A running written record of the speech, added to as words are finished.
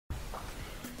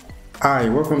Hi,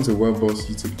 welcome to WebBoss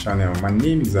YouTube channel. My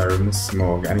name is Aremu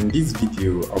Smog, and in this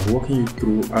video, I'll be walking you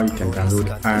through how you can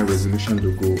download high resolution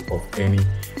logo of any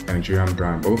Nigerian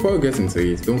brand. But before we get into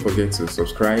it, don't forget to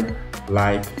subscribe,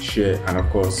 like, share, and of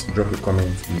course, drop a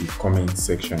comment in the comment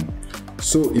section.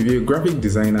 So if you're a graphic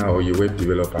designer or you're a web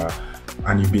developer,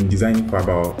 and you've been designing for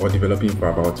developing for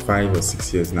about 5 or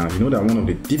 6 years now, you know that one of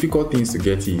the difficult things to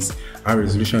get is a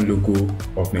resolution logo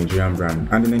of Nigerian brand.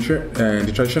 And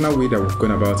the traditional way that we've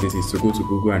gone about it is to go to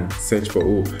Google and search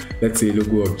for, let's say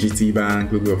logo of GT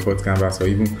Bank, logo of Fort Canvas, or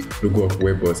even logo of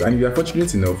WebBoss. And if you're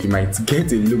fortunate enough, you might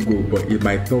get a logo, but it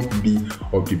might not be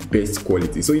of the best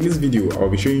quality. So in this video, I'll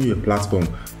be showing you a platform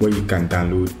where you can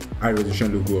download a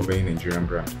resolution logo of any Nigerian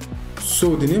brand.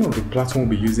 So the name of the platform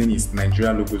we'll be using is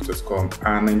nigerialogos.com,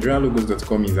 and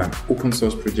nigerialogos.com is an open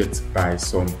source project by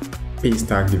some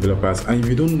Paystack developers. And if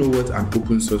you don't know what an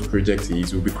open source project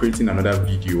is, we'll be creating another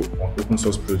video on open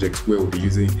source projects where we'll be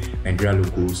using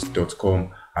nigerialogos.com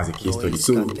as a case study.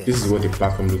 So this is what the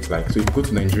platform looks like. So if you go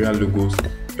to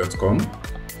nigerialogos.com,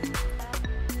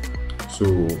 so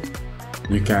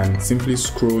you can simply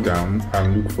scroll down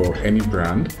and look for any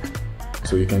brand.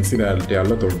 So you can see that there are a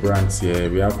lot of brands here.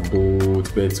 We have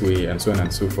Bolt, Betway, and so on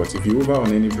and so forth. If you hover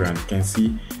on any brand, you can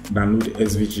see download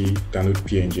SVG, download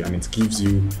PNG, and it gives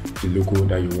you the logo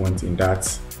that you want in that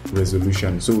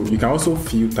resolution. So you can also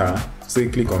filter, say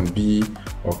click on B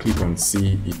or click on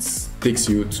C. It takes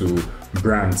you to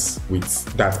brands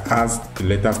that has the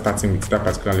letter starting with that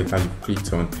particular letter you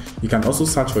clicked on. You can also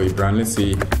search for a brand, let's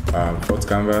say Fort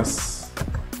Canvas.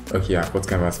 Okay, yeah, Fort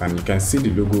Canvas, and you can see the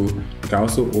logo. You can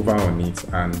also hover on it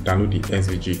and download the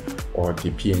SVG or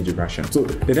the PNG version. So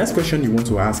the next question you want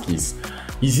to ask is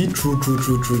it true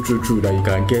that you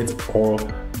can get all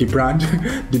the brand,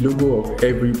 the logo of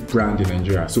every brand in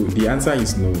Nigeria? So the answer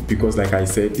is no, because like I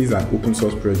said, this is an open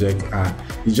source project, and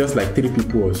it's just like 3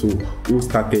 people or so who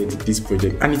started this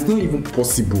project, and it's not even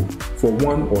possible for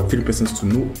 1 or 3 persons to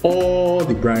know all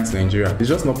the brands in Nigeria. It's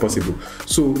just not possible.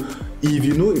 So if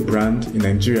you know a brand in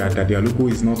Nigeria that their logo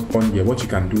is not on here, what you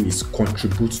can do is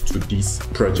contribute to this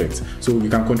project. So you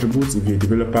can contribute if you're a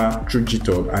developer through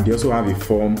GitHub, and they also have a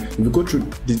form. If you go through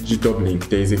this GitHub link,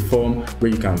 there is a form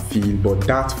where you can fill, but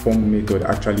that form method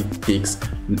actually takes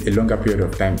a longer period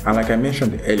of time. And like I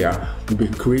mentioned earlier, we'll be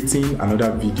creating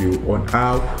another video on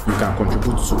how you can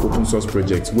contribute to open source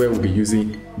projects where we'll be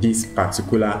using this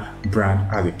particular brand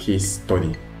as a case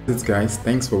study. That's it, guys.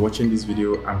 Thanks for watching this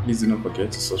video, and please do not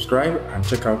forget to subscribe and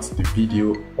check out the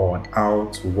video on how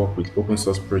to work with open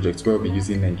source projects where we'll be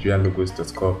using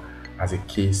nigerialogos.com as a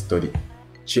case study.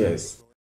 Cheers.